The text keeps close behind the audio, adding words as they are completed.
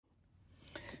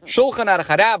Shulchan Aruch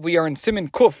Harav, we are in Siman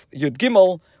Kuf Yud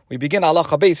Gimel. We begin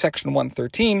Halacha Beis, section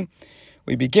 113.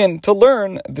 We begin to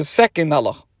learn the second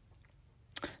halacha.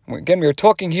 Again, we are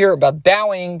talking here about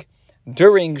bowing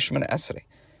during Shemana Esrei.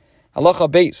 Halacha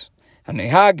Beis.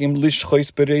 Hanehagim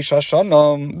lishchois b'Reish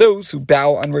Hashanah, those who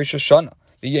bow on Rosh Hashanah,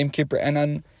 v'Yom Kippur and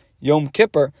on Yom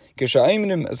Kippur,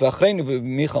 k'sha'imrim zachreinu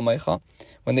v'micha meicha,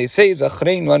 when they say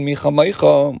zachreinu and micha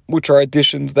meicha, which are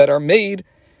additions that are made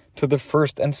to the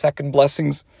first and second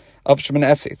blessings of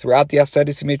Shemana Esrei. Throughout the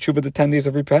Aseret he made tshuva, the 10 days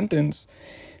of repentance.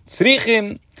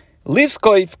 Tzrichim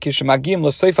liskoif kishemagim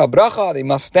l'soif habracha, they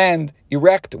must stand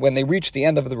erect when they reach the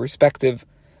end of the respective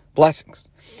blessings.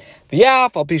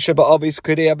 Now,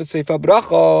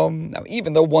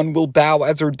 even though one will bow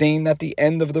as ordained at the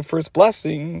end of the first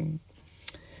blessing,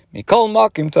 he still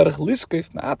has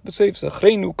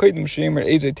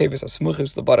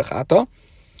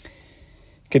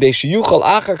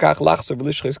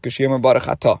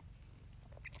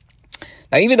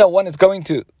Now, even though one is going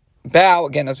to bow,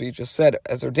 again, as we just said,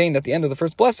 as ordained at the end of the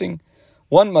first blessing,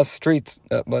 one must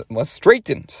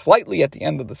straighten slightly at the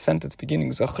end of the sentence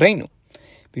beginning Zachrenu,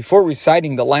 before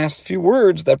reciting the last few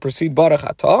words that precede Baruch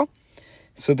Atah,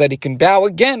 so that he can bow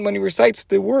again when he recites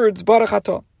the words Baruch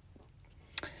Atah.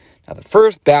 Now, the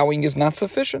first bowing is not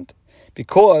sufficient,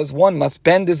 because one must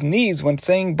bend his knees when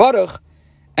saying Baruch,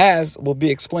 as will be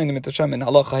explained in Mitzvah in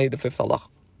Halacha Hey, the fifth halacha.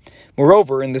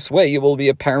 Moreover, in this way, it will be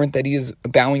apparent that he is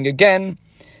bowing again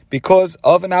because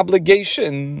of an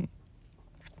obligation,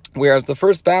 whereas the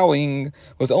first bowing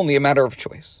was only a matter of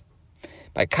choice.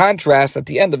 By contrast, at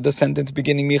the end of the sentence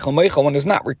beginning Micha Meicha, one is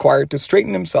not required to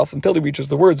straighten himself until he reaches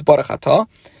the words Baruch Atah.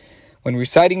 When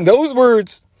reciting those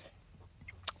words,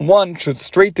 one should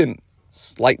straighten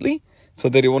slightly, so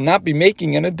that he will not be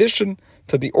making an addition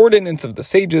to the ordinance of the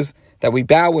sages that we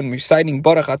bow when reciting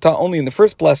Baruch Atah only in the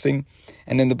first blessing,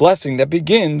 and in the blessing that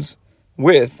begins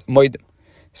with Moedim.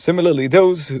 Similarly,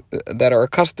 those that are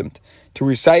accustomed to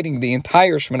reciting the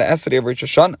entire Shemana Esrei of Rosh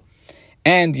Hashanah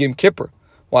and Yom Kippur,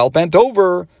 while bent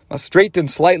over, must straighten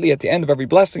slightly at the end of every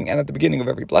blessing and at the beginning of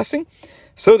every blessing,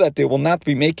 so that they will not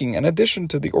be making an addition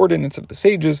to the ordinance of the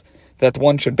sages that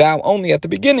one should bow only at the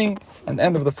beginning and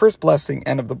end of the first blessing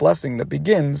and of the blessing that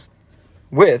begins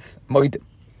with Moedim.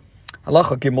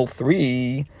 Halacha Gimel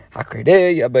 3.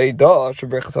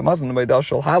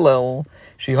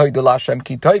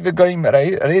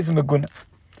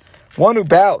 One who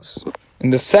bows in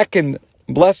the second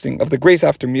blessing of the grace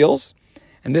after meals,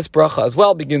 and this bracha as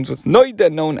well begins with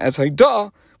noida, known as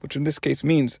haidah, which in this case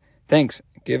means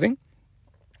thanksgiving.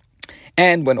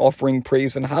 And when offering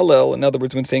praise and hallel, in other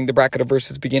words, when saying the bracket of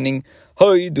verses beginning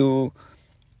haidu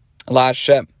la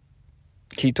Hashem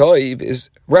ki toiv, is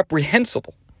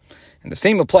reprehensible. And the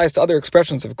same applies to other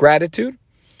expressions of gratitude.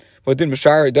 For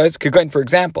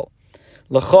example,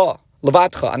 L'cha,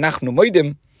 Levatcha, Anachnu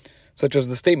Moedim, such as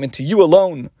the statement, to you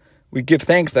alone we give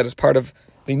thanks, that is part of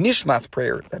the Nishmas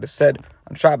prayer that is said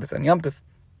on Shabbos and Yom Tov.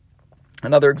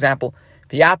 Another example,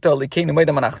 V'yata Likeinu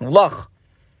Moedim Anachnu Lach,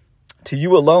 to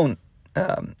you alone,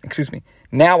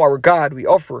 now our God, we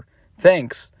offer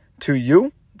thanks to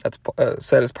you. That's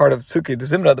said as part of Psukei de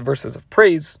Zimra, the verses of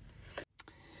praise.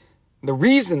 The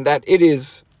reason that it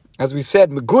is, as we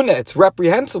said, meguna, it's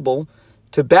reprehensible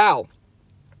to bow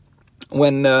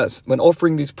when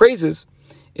offering these praises,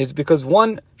 is because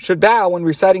one should bow when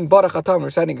reciting Baruch Atah,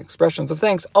 reciting expressions of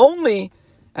thanks, only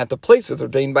at the places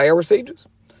ordained by our sages.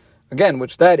 Again,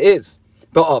 which that is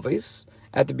ba'avis,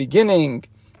 at the beginning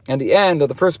and the end of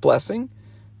the first blessing,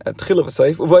 at Tchila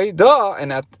v'Seif, uvayda,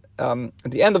 and at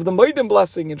the end of the Moedim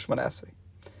blessing in Shemana Esrei.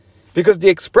 Because the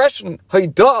expression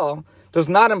hayda does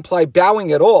not imply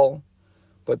bowing at all,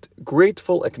 but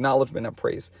grateful acknowledgement and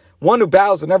praise. One who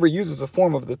bows and never uses a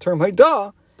form of the term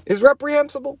hayda is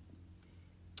reprehensible.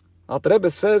 Alter Rebbe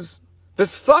says,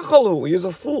 "V'sachalu, he is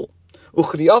a fool.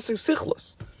 Uchriyasi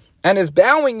sichlos, and his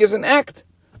bowing is an act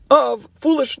of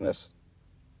foolishness."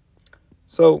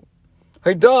 So,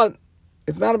 hayda,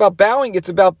 it's not about bowing; it's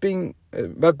about being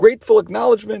about grateful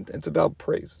acknowledgement. It's about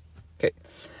praise. Okay.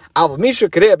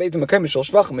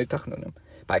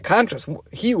 By contrast,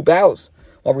 he who bows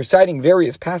while reciting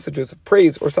various passages of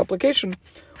praise or supplication,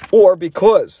 or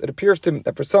because it appears to him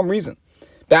that for some reason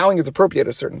bowing is appropriate at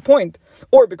a certain point,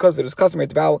 or because it is customary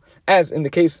to bow, as is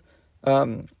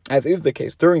the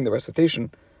case during the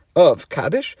recitation of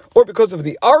Kaddish, or because of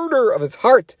the ardor of his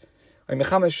heart, the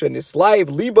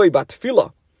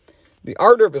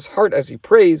ardor of his heart as he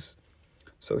prays.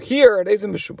 So here,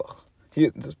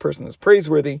 this person is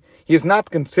praiseworthy. He is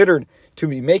not considered to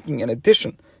be making an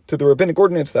addition to the rabbinic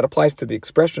ordinance that applies to the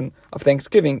expression of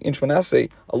thanksgiving in Shemona Esrei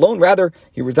alone. Rather,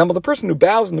 he resembles a person who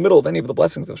bows in the middle of any of the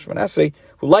blessings of Shemona Esrei,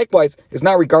 who likewise is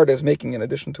not regarded as making an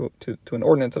addition to an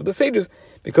ordinance of the sages,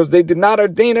 because they did not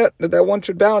ordain it that one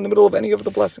should bow in the middle of any of the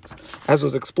blessings, as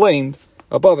was explained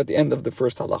above at the end of the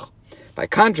first halach. By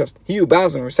contrast, he who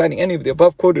bows when reciting any of the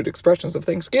above quoted expressions of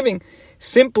thanksgiving,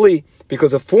 simply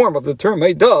because a form of the term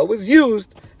Eidah was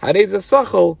used, Harei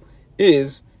Sachel,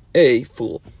 is a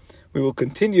fool. We will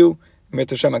continue, and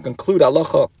conclude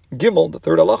halacha Gimel, the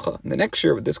third halacha, in the next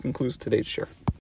share, but this concludes today's share.